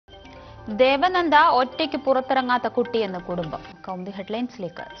ദേവനന്ദ ഒറ്റയ്ക്ക് പുറത്തിറങ്ങാത്ത കുട്ടിയെന്ന് കുടുംബം. കൗമുദി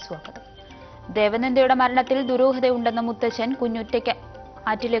ഹെഡ്ലൈൻസിലേക്ക് സ്വാഗതം. ദേവനന്ദയുടെ മരണത്തിൽ ദുരൂഹതയുണ്ടെന്ന മുത്തച്ഛൻ. കുഞ്ഞൊറ്റയ്ക്ക്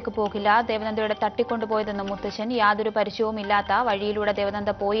ആറ്റിലേക്ക് പോകില്ല. ദേവനന്ദയുടെ തട്ടിക്കൊണ്ടുപോയതെന്നും മുത്തച്ഛൻ. യാതൊരു പരിചയവുമില്ലാത്ത വഴിയിലൂടെ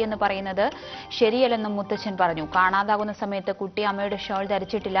ദേവനന്ദ പോയി എന്ന് പറയുന്നത് ശരിയല്ലെന്നും മുത്തച്ഛൻ പറഞ്ഞു. കാണാതാകുന്ന സമയത്ത് കുട്ടി അമ്മയുടെ ഷോൾ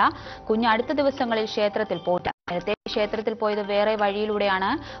ധരിച്ചിട്ടില്ല. കുഞ്ഞ് അടുത്ത ദിവസങ്ങളിൽ ക്ഷേത്രത്തിൽ പോയില്ല. നേരത്തെ ക്ഷേത്രത്തിൽ പോയത് വേറെ വഴിയിലൂടെയാണ്.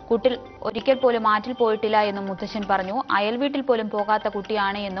 കുട്ടി ഒരിക്കൽ പോലും ആറ്റിൽ പോയിട്ടില്ല എന്നും മുത്തച്ഛൻ പറഞ്ഞു. അയൽവീട്ടിൽ പോലും പോകാത്ത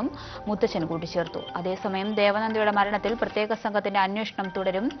കുട്ടിയാണ് എന്നും മുത്തച്ഛൻ കൂട്ടിച്ചേർത്തു. അതേസമയം ദേവനന്ദയുടെ മരണത്തിൽ പ്രത്യേക സംഘത്തിന്റെ അന്വേഷണം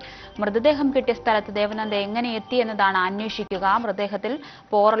തുടരും. മൃതദേഹം കിട്ടിയ സ്ഥലത്ത് ദേവനന്ദ എങ്ങനെ എത്തിയെന്നതാണ് അന്വേഷിക്കുക. മൃതദേഹത്തിൽ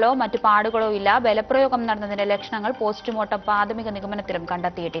പോറലോ മറ്റു പാടുകളോ ഇല്ല. ബലപ്രയോഗം നടന്നതിന്റെ ലക്ഷണങ്ങൾ പോസ്റ്റ്മോർട്ടം പ്രാഥമിക നിഗമനത്തിലും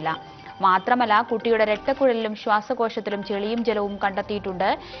കണ്ടെത്തിയിട്ടില്ല. മാത്രമല്ല, കുട്ടിയുടെ രക്തക്കുഴലിലും ശ്വാസകോശത്തിലും ചെളിയും ജലവും കണ്ടെത്തിയിട്ടുണ്ട്.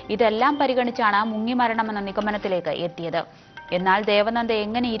 ഇതെല്ലാം പരിഗണിച്ചാണ് മുങ്ങി മരണമെന്ന നിഗമനത്തിലേക്ക് എത്തിയത്. എന്നാൽ ദേവനന്ദ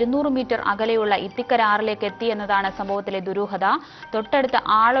എങ്ങനെ 200 മീറ്റർ അകലെയുള്ള ഇത്തിക്കര ആറിലേക്ക് എത്തി എന്നതാണ് സംഭവത്തിലെ ദുരൂഹത. തൊട്ടടുത്ത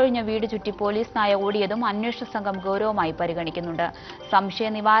ആളൊഴിഞ്ഞ വീട് ചുറ്റി പോലീസ് നായ ഓടിയതും അന്വേഷണ സംഘം ഗൗരവമായി പരിഗണിക്കുന്നുണ്ട്. സംശയ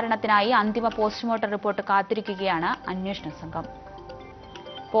നിവാരണത്തിനായി അന്തിമ പോസ്റ്റ്മോർട്ടം റിപ്പോർട്ട് കാത്തിരിക്കുകയാണ് അന്വേഷണ സംഘം.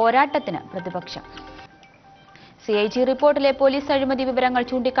 പോരാട്ടത്തിന് പ്രതിപക്ഷം. CAG റിപ്പോർട്ടിലെ പോലീസ് അഴിമതി വിവരങ്ങൾ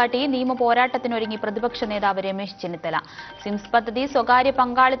ചൂണ്ടിക്കാട്ടി നിയമ പോരാട്ടത്തിനൊരുങ്ങി പ്രതിപക്ഷ നേതാവ് രമേശ് ചെന്നിത്തല. സിംസ് പദ്ധതി, സ്വകാര്യ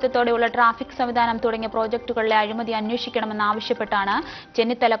പങ്കാളിത്തത്തോടെയുള്ള ട്രാഫിക് സംവിധാനം തുടങ്ങിയ പ്രോജക്ടുകളിലെ അഴിമതി അന്വേഷിക്കണമെന്നാവശ്യപ്പെട്ടാണ്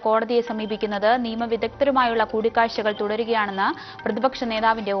ചെന്നിത്തല കോടതിയെ സമീപിക്കുന്നത്. നിയമവിദഗ്ധരുമായുള്ള കൂടിക്കാഴ്ചകൾ തുടരുകയാണെന്ന് പ്രതിപക്ഷ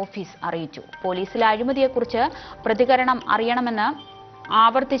നേതാവിന്റെ ഓഫീസ് അറിയിച്ചു. പോലീസിലെ അഴിമതിയെക്കുറിച്ച് പ്രതികരണം അറിയണമെന്ന്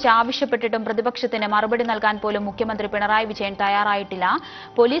ആവർത്തിച്ച് ആവശ്യപ്പെട്ടിട്ടും പ്രതിപക്ഷത്തിന് മറുപടി നൽകാൻ പോലും മുഖ്യമന്ത്രി പിണറായി വിജയൻ തയ്യാറായിട്ടില്ല.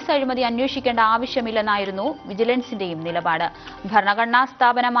 പോലീസ് അഴിമതി അന്വേഷിക്കേണ്ട ആവശ്യമില്ലെന്നായിരുന്നു വിജിലൻസിന്റെയും നിലപാട്. ഭരണഘടനാ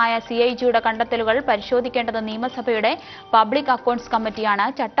സ്ഥാപനമായ CAGയുടെ കണ്ടെത്തലുകൾ പരിശോധിക്കേണ്ടത് നിയമസഭയുടെ പബ്ലിക് അക്കൌണ്ട്സ് കമ്മിറ്റിയാണ്.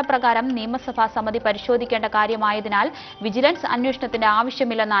 ചട്ടപ്രകാരം നിയമസഭാ സമിതി പരിശോധിക്കേണ്ട കാര്യമായതിനാൽ വിജിലൻസ് അന്വേഷണത്തിന്റെ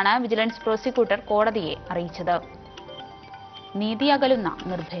ആവശ്യമില്ലെന്നാണ് വിജിലൻസ് പ്രോസിക്യൂട്ടർ കോടതിയെ അറിയിച്ചത്. നീതി അകലുന്ന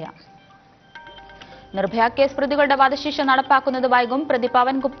നിർഭയ കേസ് പ്രതികളുടെ വധശിക്ഷ നടപ്പാക്കുന്നത് വൈകും. പ്രതി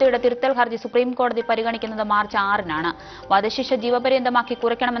പവൻ ഗുപ്തയുടെ തിരുത്തൽ ഹർജി സുപ്രീം കോടതി പരിഗണിക്കുന്നത് മാർച്ച് 6-നാണ്. വധശിക്ഷ ജീവപര്യന്തമാക്കി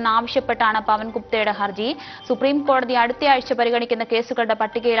കുറയ്ക്കണമെന്നാവശ്യപ്പെട്ടാണ് പവൻ ഗുപ്തയുടെ ഹർജി. സുപ്രീം കോടതി അടുത്തയാഴ്ച പരിഗണിക്കുന്ന കേസുകളുടെ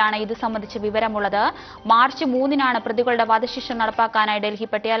പട്ടികയിലാണ് ഇത് സംബന്ധിച്ച വിവരമുള്ളത്. മാർച്ച് 3-നാണ് പ്രതികളുടെ വധശിക്ഷ നടപ്പാക്കാനായി ഡൽഹി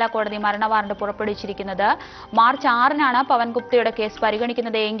പട്യാല കോടതി മരണ വാറണ്ട് പുറപ്പെടുവിച്ചിരിക്കുന്നത്. മാർച്ച് 6-നാണ് പവൻ ഗുപ്തയുടെ കേസ്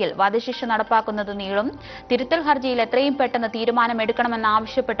പരിഗണിക്കുന്നത് എങ്കിൽ വധശിക്ഷ നടപ്പാക്കുന്നത് നീളും. തിരുത്തൽ ഹർജിയിൽ എത്രയും പെട്ടെന്ന്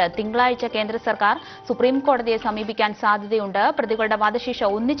തീരുമാനമെടുക്കണമെന്നാവശ്യപ്പെട്ട് തിങ്കളാഴ്ച കേന്ദ്ര സർക്കാർ സുപ്രീം കോടതിയെ സമീപിക്കാൻ സാധ്യതയുണ്ട്. പ്രതികളുടെ വധശിക്ഷ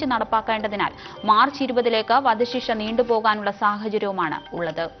ഒന്നിച്ച് നടപ്പാക്കേണ്ടതിനാൽ മാർച്ച് 20-ലേക്ക് വധശിക്ഷ നീണ്ടുപോകാനുള്ള സാഹചര്യവുമാണ്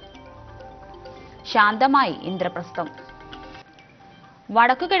ഉള്ളത്. ശാന്തമായി ഇന്ദ്രപ്രസ്ഥം.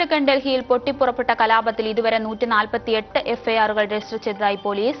 വടക്കുകിഴക്കൻ ഡൽഹിയിൽ പൊട്ടിപ്പുറപ്പെട്ട കലാപത്തിൽ ഇതുവരെ 148 FIR-കൾ രജിസ്റ്റർ ചെയ്തതായി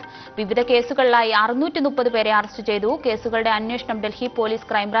പോലീസ്. വിവിധ കേസുകളിലായി 630 പേരെ അറസ്റ്റ് ചെയ്തു. കേസുകളുടെ അന്വേഷണം ഡൽഹി പോലീസ്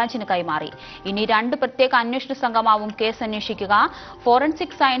ക്രൈംബ്രാഞ്ചിന് കൈമാറി. ഇനി 2 പ്രത്യേക അന്വേഷണ സംഘമാവും കേസ് അന്വേഷിക്കുക.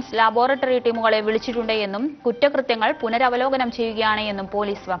 ഫോറൻസിക് സയൻസ് ലാബോറട്ടറി ടീമുകളെ വിളിച്ചിട്ടുണ്ട് എന്നും കുറ്റകൃത്യങ്ങൾ പുനരവലോകനം ചെയ്യുകയാണ് എന്നും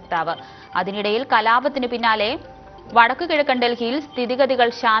പോലീസ് വക്താവ്. അതിനിടയിൽ കലാപത്തിന് പിന്നാലെ വടക്കു കിഴക്കൻ ഡൽഹിയിൽ സ്ഥിതിഗതികൾ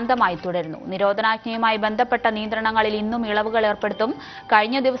ശാന്തമായി തുടരുന്നു. നിരോധനാജ്ഞയുമായി ബന്ധപ്പെട്ട നിയന്ത്രണങ്ങളിൽ ഇന്നും ഇളവുകൾ ഏർപ്പെടുത്തും.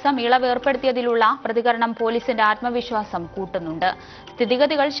 കഴിഞ്ഞ ദിവസം ഇളവ് ഏർപ്പെടുത്തിയതിലുള്ള പ്രതികരണം പോലീസിന്റെ ആത്മവിശ്വാസം കൂട്ടുന്നുണ്ട്.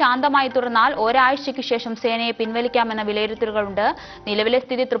 സ്ഥിതിഗതികൾ ശാന്തമായി തുടർന്നാൽ ഒരാഴ്ചയ്ക്ക് ശേഷം സേനയെ പിൻവലിക്കാമെന്ന വിലയിരുത്തലുകളുണ്ട്. നിലവിലെ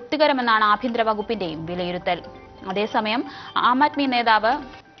സ്ഥിതി തൃപ്തികരമെന്നാണ് ആഭ്യന്തര വകുപ്പിന്റെയും വിലയിരുത്തൽ. അതേസമയം ആം ആദ്മി നേതാവ്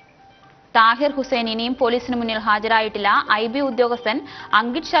താഹിർ ഹുസൈൻ ഇനിയും പോലീസിന് മുന്നിൽ ഹാജരായിട്ടില്ല. IB ഉദ്യോഗസ്ഥൻ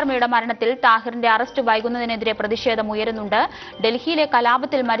അങ്കിത് ശർമ്മയുടെ മരണത്തിൽ താഹിറിന്റെ അറസ്റ്റ് വൈകുന്നതിനെതിരെ പ്രതിഷേധം ഉയരുന്നുണ്ട്. ഡൽഹിയിലെ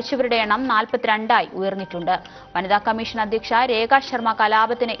കലാപത്തിൽ മരിച്ചവരുടെ എണ്ണം 42-ആയി ഉയർന്നിട്ടുണ്ട്. വനിതാ കമ്മീഷൻ അധ്യക്ഷ രേഖ ശർമ്മ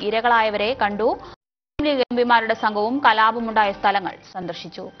കലാപത്തിന് ഇരകളായവരെ കണ്ടു. ലീഗ് MPമാരുടെ സംഘവും കലാപമുണ്ടായ സ്ഥലങ്ങൾ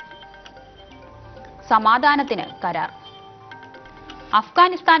സന്ദർശിച്ചു. സമാധാനത്തിന് കരാർ.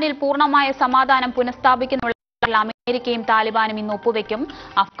 അഫ്ഗാനിസ്ഥാനിൽ പൂർണ്ണമായ സമാധാനം പുനഃസ്ഥാപിക്കുന്ന അമേരിക്കയും താലിബാനും ഇന്ന് ഒപ്പുവെക്കും.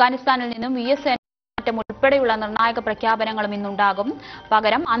 അഫ്ഗാനിസ്ഥാനിൽ നിന്നും US മാറ്റം ഉൾപ്പെടെയുള്ള നിർണായക പ്രഖ്യാപനങ്ങളും ഇന്നുണ്ടാകും.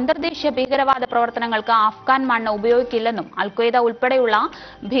 പകരം അന്തർദേശീയ ഭീകരവാദ പ്രവർത്തനങ്ങൾക്ക് അഫ്ഗാൻ മണ്ണ് ഉപയോഗിക്കില്ലെന്നും അൽഖ്വയ്ദ ഉൾപ്പെടെയുള്ള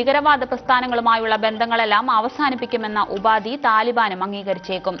ഭീകരവാദ പ്രസ്ഥാനങ്ങളുമായുള്ള ബന്ധങ്ങളെല്ലാം അവസാനിപ്പിക്കുമെന്ന ഉപാധി താലിബാനും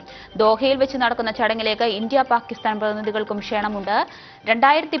അംഗീകരിച്ചേക്കും. ദോഹയിൽ വെച്ച് നടക്കുന്ന ചടങ്ങിലേക്ക് ഇന്ത്യ പാകിസ്ഥാൻ പ്രതിനിധികൾക്കും ക്ഷണമുണ്ട്.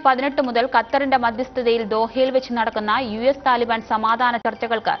 2018 മുതൽ ഖത്തറിന്റെ മധ്യസ്ഥതയിൽ ദോഹയിൽ വെച്ച് നടക്കുന്ന US താലിബാൻ സമാധാന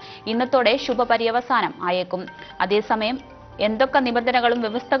ചർച്ചകൾക്ക് ഇന്നത്തോടെ ശുഭപര്യവസാനം ആയേക്കും. അതേസമയം എന്തൊക്കെ നിബന്ധനകളും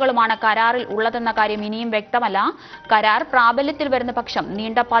വ്യവസ്ഥകളുമാണ് കരാറിൽ ഉള്ളതെന്ന കാര്യം ഇനിയും വ്യക്തമല്ല. കരാർ പ്രാബല്യത്തിൽ വരുന്ന പക്ഷം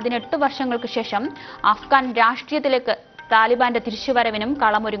നീണ്ട 18 വർഷങ്ങൾക്ക് ശേഷം അഫ്ഗാൻ രാഷ്ട്രീയത്തിലേക്ക് താലിബാന്റെ തിരിച്ചുവരവിനും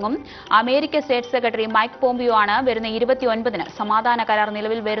കളമൊരുങ്ങും. America state secretary Mike Pompeo ആണ് വരുന്ന 29-ന് സമാധാന കരാർ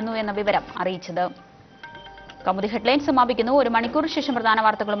നിലവിൽ വരുന്നു എന്ന വിവരം അറിയിച്ചത്. കൗമുദി ഹെഡ്ലൈൻസ് സമാപിക്കുന്നു. 1 മണിക്കൂർ ശേഷം പ്രധാന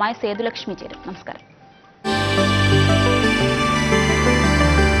വാർത്തകളുമായി സേതുലക്ഷ്മി ചേരും. നമസ്കാരം.